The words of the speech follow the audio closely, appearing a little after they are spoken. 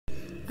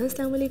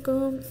Assalamu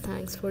alaikum.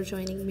 Thanks for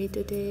joining me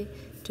today.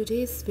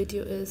 Today's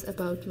video is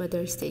about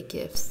Mother's Day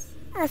gifts.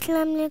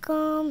 Assalamu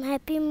alaikum.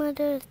 Happy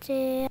Mother's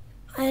Day.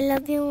 I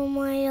love you,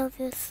 Mama. I love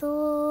you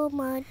so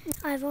much.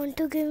 I want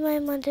to give my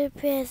mother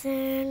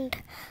present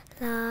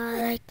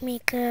like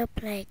makeup,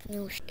 like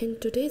new. In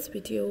today's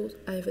video,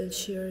 I will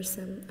share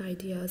some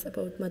ideas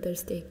about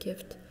Mother's Day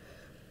gift.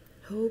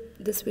 Hope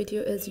this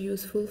video is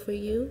useful for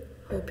you.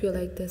 Hope you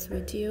like this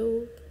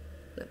video.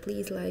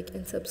 Please like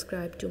and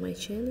subscribe to my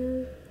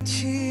channel.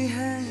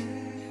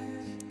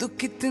 तू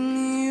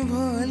कितनी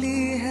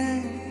भोली है,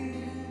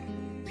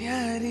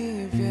 प्यारी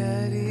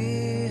प्यारी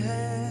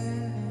है,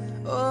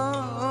 ओ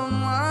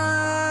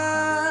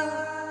माँ,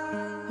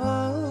 ओ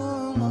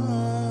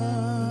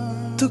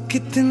माँ। तू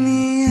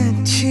कितनी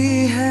अच्छी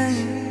है,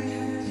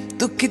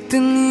 तू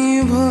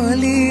कितनी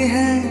भोली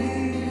है,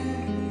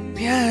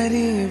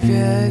 प्यारी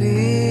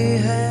प्यारी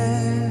है,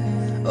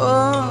 ओ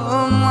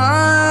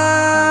माँ,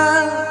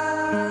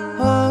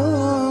 ओ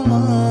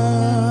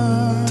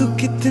माँ। तू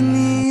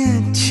कितनी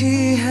अच्छी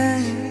है,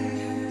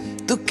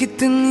 तू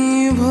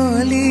कितनी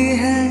भोली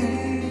है,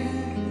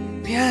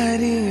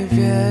 प्यारी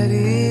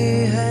प्यारी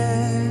है,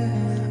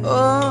 ओ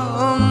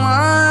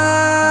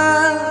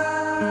माँ,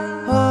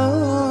 ओ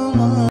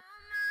माँ।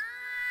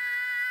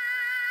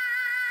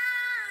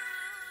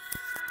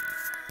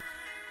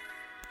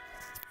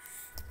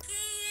 कि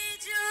ये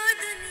जो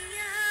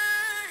दुनिया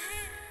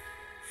है,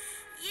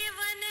 ये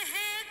वन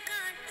है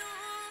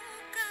कांटों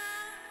का,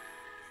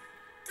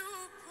 तू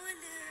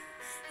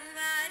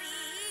फुलवारी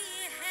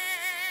है,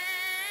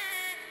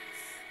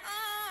 ओ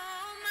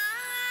माँ,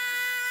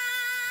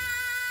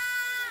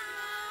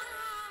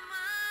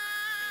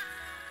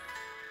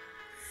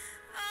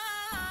 ओ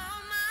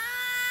माँ।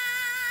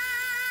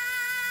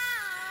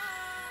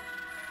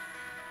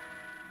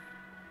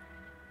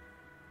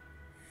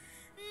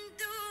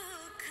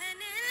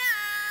 दुखन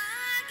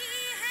लागी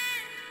है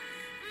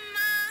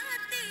माँ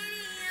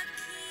तेरी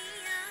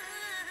अखियाँ,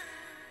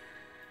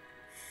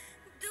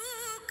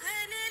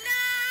 दुखन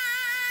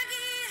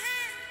लागी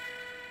है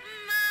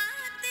माँ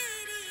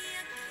तेरी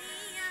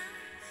अखियाँ,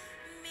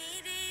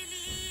 मेरे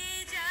लिए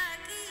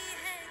जागी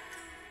है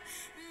तू,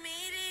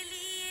 मेरे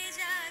लिए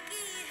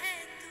जागी है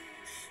तू,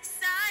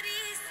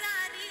 सारी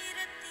सारी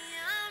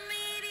रतियाँ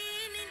मेरी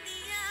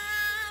निंदिया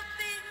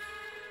पे,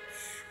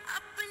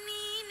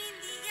 अपनी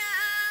निंदिया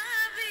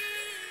भी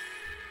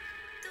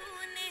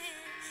तूने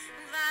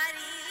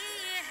वारी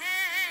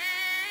है,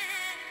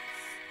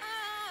 ओ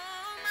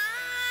माँ,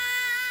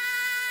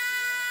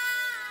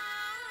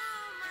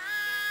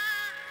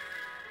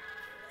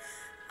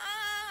 ओ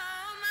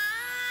माँ।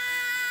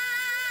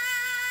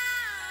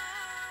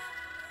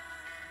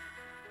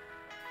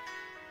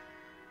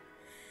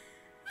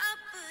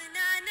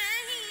 अपना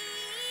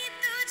नहीं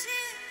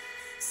तुझे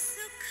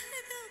सुख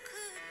दुख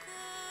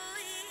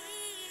कोई,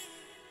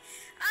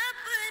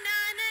 अपना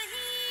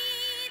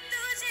नहीं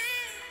तुझे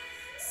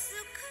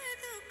सुख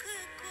दुख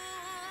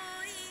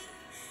कोई,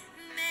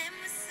 मैं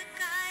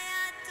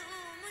मुस्काया तू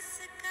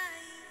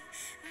मुस्काई,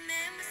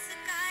 मैं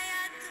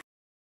मुस्काया तू।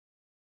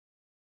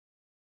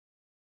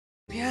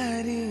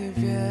 प्यारी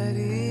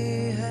प्यारी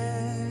है,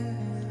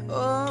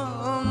 ओ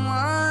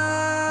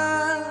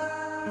माँ,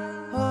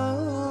 ओ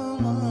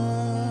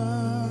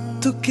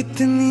माँ। तू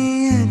कितनी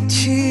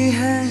अच्छी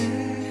है,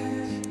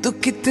 तू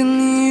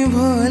कितनी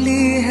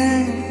भोली है,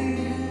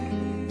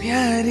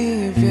 प्यारी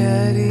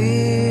प्यारी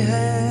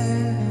है,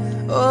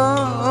 ओ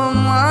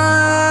माँ,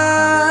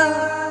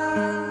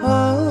 ओ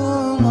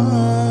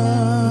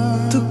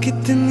माँ। तू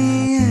कितनी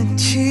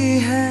अच्छी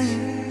है,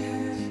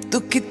 तू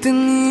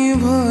कितनी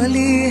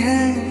भोली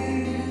है,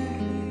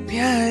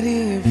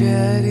 प्यारी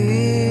प्यारी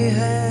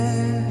है,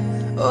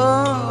 ओ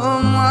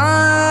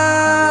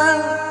माँ,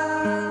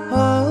 ओ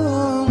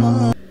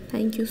माँ।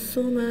 Thank you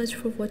so much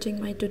for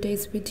watching my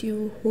today's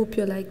video. Hope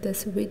you like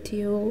this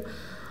video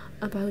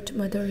about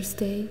Mother's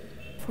Day.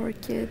 For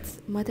kids,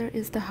 mother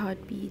is the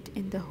heartbeat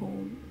in the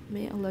home.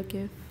 May Allah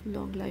give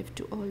long life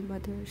to all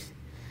mothers.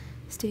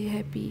 Stay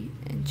happy.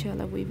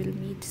 Inshallah, we will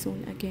meet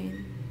soon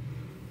again.